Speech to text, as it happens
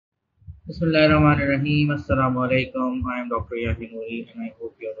Bismillahirrahmanirrahim. Assalamu alaikum. I am Dr. Yahinuri and I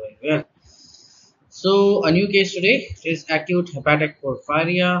hope you are doing well. So, a new case today is acute hepatic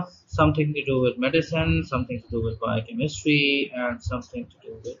porphyria, something to do with medicine, something to do with biochemistry, and something to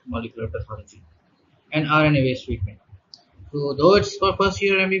do with molecular pathology and RNA based treatment. So, though it's for first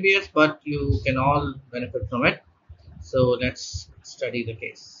year MBBS, but you can all benefit from it. So, let's study the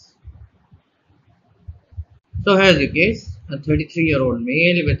case. So, here's the case: a 33-year-old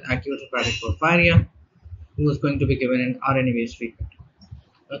male with acute hepatic porphyria who is going to be given an RNA based treatment.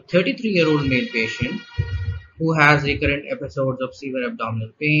 A 33-year-old male patient who has recurrent episodes of severe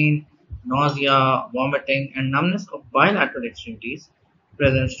abdominal pain, nausea, vomiting, and numbness of bilateral extremities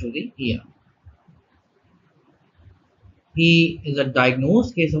presents to the ER. He is a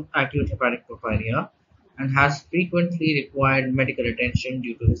diagnosed case of acute hepatic porphyria and has frequently required medical attention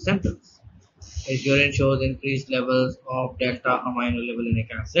due to his symptoms. His urine shows increased levels of delta aminolevulinic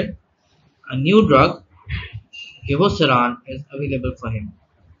acid. A new drug, givosiran, is available for him.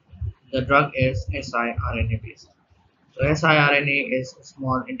 The drug is siRNA based. So siRNA is a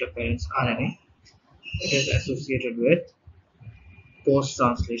small interference RNA. It is associated with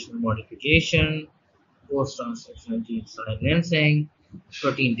post-translational modification, post-translational gene silencing,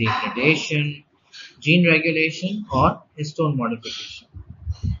 protein degradation, gene regulation, or histone modification.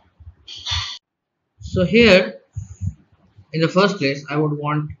 So here, in the first place, I would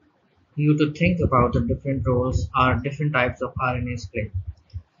want you to think about the different roles or different types of RNAs play.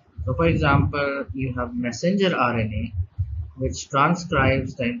 So for example, you have messenger RNA, which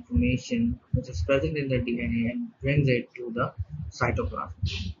transcribes the information which is present in the DNA and brings it to the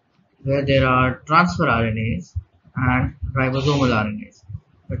cytoplasm, where there are transfer RNAs and ribosomal RNAs.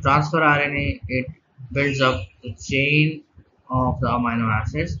 The transfer RNA, it builds up the chain of the amino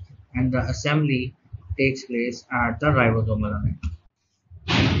acids and the assembly takes place at the ribosomal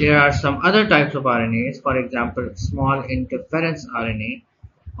RNA. There are some other types of RNAs, for example, small interference RNA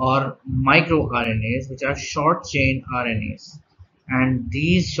or microRNAs, which are short chain RNAs, and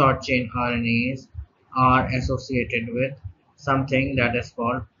these short chain RNAs are associated with something that is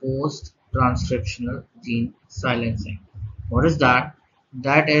called post transcriptional gene silencing. What is that?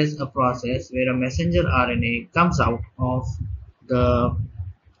 That is a process where a messenger RNA comes out of the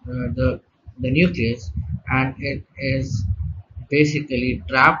nucleus, and it is basically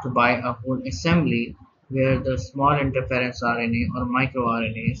trapped by a whole assembly where the small interference RNA or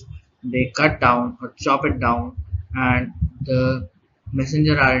microRNAs, they cut down or chop it down, and the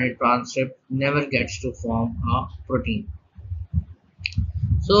messenger RNA transcript never gets to form a protein.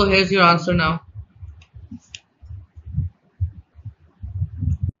 So here's your answer now,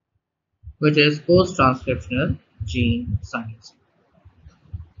 which is post-transcriptional gene silencing.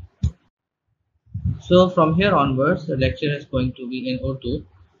 So from here onwards, the lecture is going to be in Urdu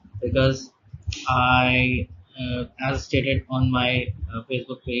because as stated on my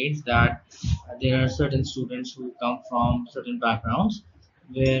Facebook page, that there are certain students who come from certain backgrounds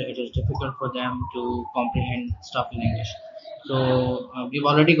where it is difficult for them to comprehend stuff in English. So we've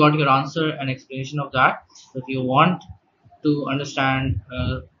already got your answer and explanation of that. So if you want to understand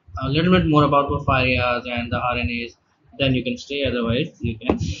a little bit more about porphyrias and the RNAs, then you can stay. Otherwise, you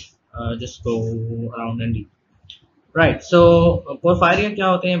can just go around and leave. Right so पोरफायरिया क्या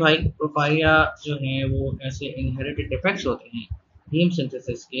होते हैं भाई? पोरफायरिया जो हैं वो ऐसे inherited defects होते हैं हीम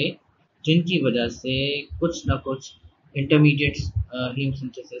सिंथेसिस के, जिनकी वजह से कुछ ना कुछ इंटरमीडिएट्स हीम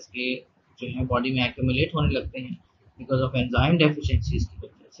सिंथेसिस के जो हैं बॉडी में एक्यूमुलेट होने लगते हैं बिकॉज ऑफ एंजाइम डेफिशिएंसीज की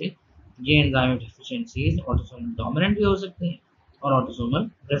वजह से. ये एंजाइम डेफिशिएंसीज ऑटोसोमल डोमिनेंट भी हो सकते हैं और ऑटोसोमल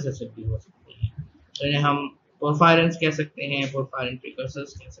रिसेसिव भी हो सकते हैं. तो इन्हें हम पोरफायरेंस कह सकते हैं, पोरफायरिन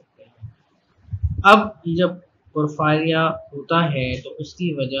प्रिकर्सर्स कह सकते हैं. अब जब पोरफायरिया होता है तो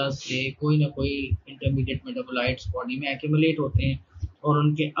उसकी वजह से कोई ना कोई इंटरमीडिएट मेटाबोलाइट्स बॉडी में एक्यूमुलेट होते हैं और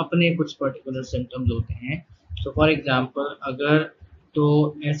उनके अपने कुछ पर्टिकुलर सिम्टम्स होते हैं. तो फॉर एग्जांपल अगर तो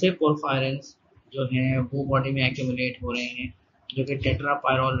ऐसे पोरफायरेंस जो हैं वो बॉडी में एक्यूमुलेट हो रहे हैं जो कि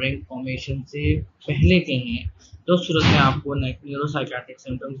टेट्रापायरोल रिंग फॉर्मेशन से पहले के हैं, तो उस सूरत में आपको न्यूरोसाइकियाट्रिक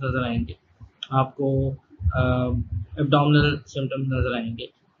सिम्टम्स नज़र आएंगे, आपको एब्डोमिनल सिम्टम्स नज़र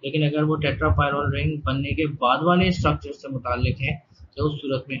आएंगे. लेकिन अगर वो टेट्रापायरोल रिंग बनने के बाद वाले स्ट्रक्चर से मुतालिक है तो उस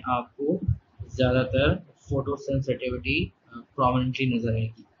सूरत में आपको ज़्यादातर फोटोसेंसिटिविटी प्रोमिनेंटली नज़र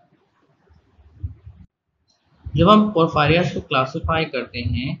आएगी. जब हम पोरफायरियास को क्लासिफाई करते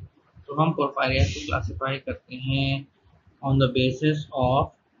हैं तो हम पोरफायरियास को क्लासिफाई करते हैं on the basis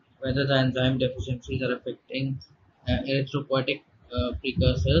of whether the enzyme deficiencies are affecting एरिथ्रोपोएटिक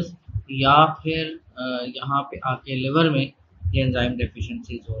precursors, या फिर यहाँ पे आके लिवर में ये एंजाइम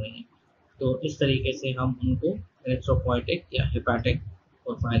डेफिशिएंसीज हो रही हैं. तो इस तरीके से हम उनको एरिथ्रोपोएटिक या हेपेटिक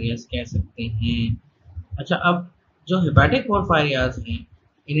पोरफायरियाज कह सकते हैं। अच्छा, अब जो हेपेटिक पोरफायरियाज हैं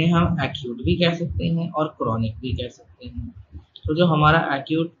इन्हें हम एक्यूट भी कह सकते हैं और क्रॉनिक भी कह सकते हैं। तो जो हमारा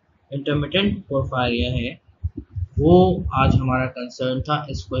एक्यूट इंटरमिटेंट पोरफायरिया है वो आज हमारा कंसर्न था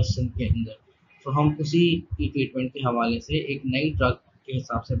इस क्वेश्चन के अंदर। तो हम उसी की ट्रीटमेंट के हवाले से एक नई ड्रग के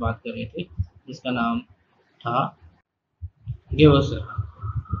हिसाब से बात कर रहे थे जिसका नाम था गेवोसेरा।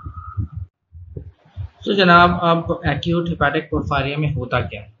 तो जनाब, अब एक्यूट हेपेटिक पोरफायरिया में होता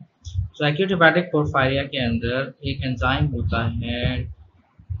क्या है? तो एक्यूट हेपेटिक पोरफायरिया के अंदर एक एंजाइम होता है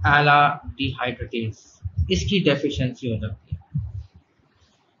एला डिहाइड्रेटेज, इसकी डेफिशिएंसी हो जाती है।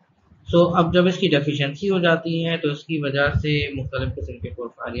 तो अब जब इसकी डेफिशिएंसी हो जाती है तो इसकी वजह से मुख्तलिफ किस्म के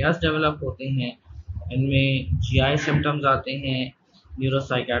पोरफायरियाज डेवलप होते हैं। इनमें जीआई सिम्टम्स आते हैं,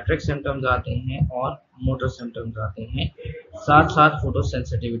 न्यूरोसाइकेट्रिक सिम्टम्स आते हैं और मोटर सिम्टम्स आते हैं। साथ साथ फोटो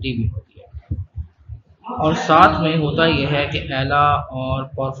सेंसिटिविटी भी होती है। और साथ में होता यह है कि एला और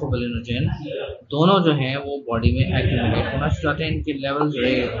पोर्फोबिलिनोजेन दोनों जो हैं वो बॉडी में एक्यूमुलेट होना शुरू होते हैं, इनके लेवल्स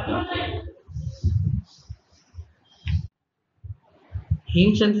रेज हो जाते हैं।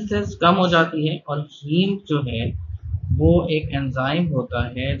 हीम सिंथेसिस कम हो जाती है और हीम जो है वो एक एंजाइम होता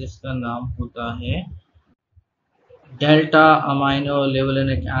है जिसका नाम होता है डेल्टा अमाइनो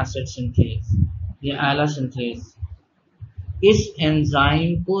लेवलिनिक एसिड सिंथेज या एला सिंथेज। इस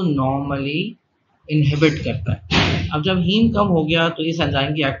एंजाइम को नॉर्मली इनहिबिट करता है। अब जब हीम कम हो गया तो इस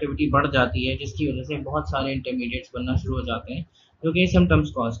एंजाइम की एक्टिविटी बढ़ जाती है जिसकी वजह से बहुत सारे इंटरमीडिएट्स बनना शुरू हो जाते हैं जो कि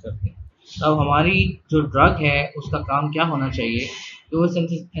सिम्टम्स कॉज करते हैं। अब हमारी जो ड्रग है उसका काम क्या होना चाहिए कि वो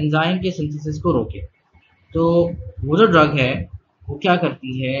एंजाइम के सिंथेसिस को रोके। तो वो जो ड्रग है वो क्या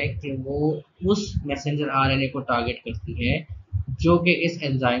करती है कि वो उस मैसेंजर आरएनए को टारगेट करती है जो कि इस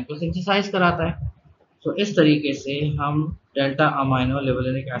एंजाइम को सिंथेसाइज कराता है। तो इस तरीके से हम डेल्टा अमाइनो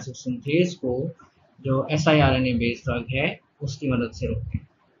लेवलिनिक एसिड सिंथेज को जो siRNA बेस्ड ड्रग है उसकी मदद से रोकते हैं।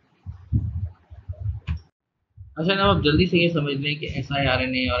 अच्छा ना, आप जल्दी से ये समझ लें कि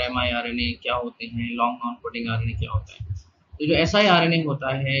siRNA और miRNA क्या होते हैं, लॉन्ग नॉन कोडिंग आरएनए क्या होता है। तो जो siRNA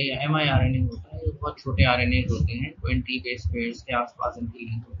होता है या miRNA होता है, ये बहुत छोटे आरएनए होते हैं, 20 बेस पेयर्स के आसपास इनकी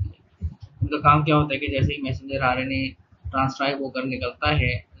लेंथ होती है। उनका काम क्या होता है कि जैसे ही मैसेंजर आरएनए ट्रांसक्राइब होकर निकलता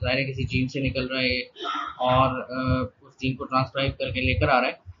है, ज़ाहिर है किसी जीन से निकल रहा है और उस जीन को ट्रांसक्राइब करके लेकर आ रहा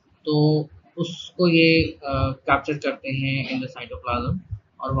है, तो उसको ये कैप्चर करते हैं इन द साइटोप्लाज्म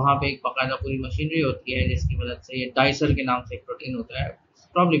और वहाँ पे एक बाकायदा पूरी मशीनरी होती है जिसकी मदद से ये डाइसर के नाम से एक प्रोटीन होता है,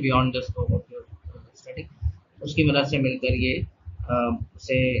 probably beyond the scope of your study, उसकी मदद से मिलकर ये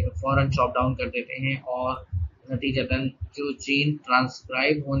उसे फ़ौरन चॉप डाउन कर देते हैं और नतीजतन जो जीन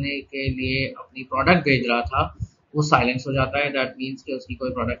ट्रांसक्राइब होने के लिए अपनी प्रोडक्ट भेज रहा था वो साइलेंस हो जाता है। दैट मीन्स कि उसकी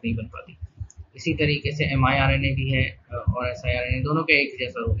कोई प्रोडक्ट नहीं बन पाती। इसी तरीके से miRNA भी है और siRNA दोनों के एक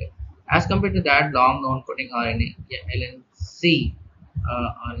जैसा हो गया। As compare to that long non coding RNA या LNC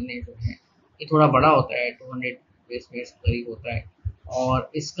आरएनए जो है ये थोड़ा बड़ा होता है, 200 बेस पेयर्स करीब होता है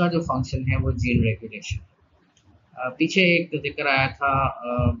और इसका जो फंक्शन है वो जीन रेगुलेशन। पीछे एक जिक्र आया था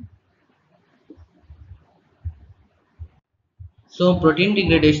सो प्रोटीन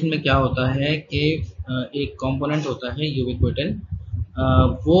डिग्रेडेशन में क्या होता है कि एक कंपोनेंट होता है यूबिक्विटिन,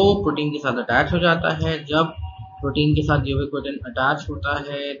 वो प्रोटीन के साथ अटैच हो जाता है। जब प्रोटीन के साथ यूबिक्विटिन अटैच होता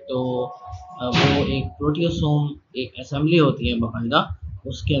है तो वो एक प्रोटियोसोम एक असेंबली होती है बाकायदा,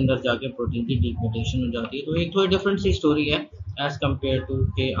 उसके अंदर जाके प्रोटीन की डिग्रेडेशन हो जाती है। तो एक थोड़ी डिफरेंट सी स्टोरी है एज कम्पेयर टू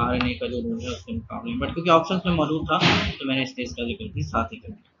के आरएनए का जो रोल है उसके मुकाबले, बट क्योंकि ऑप्शन में मौजूद था तो मैंने इस इसका जिक्र भी साथ ही कर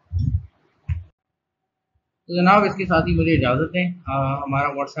दिया। तो जनाब, इसके साथ ही मुझे इजाज़त दें। हमारा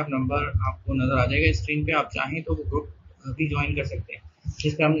व्हाट्सएप नंबर आपको नज़र आ जाएगा स्क्रीन पे, आप चाहें तो वो ग्रुप भी ज्वाइन कर सकते हैं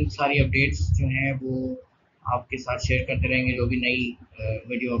जिस पर हम सारी अपडेट्स जो हैं वो आपके साथ शेयर करते रहेंगे, जो भी नई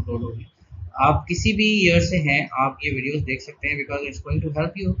वीडियो अपलोड होगी। आप किसी भी ईयर से हैं आप ये वीडियोस देख सकते हैं because it's going to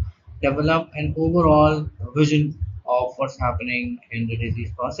help you develop an overall vision of what's happening in the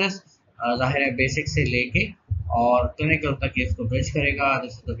disease process. ज़ाहिर है बेसिक से लेके और क्लिनिकल तक इसको ब्रिज करेगा।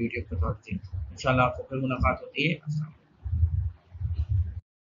 This is the beauty of pathology. इंशाल्लाह आपको फिर मुलाकात होती है।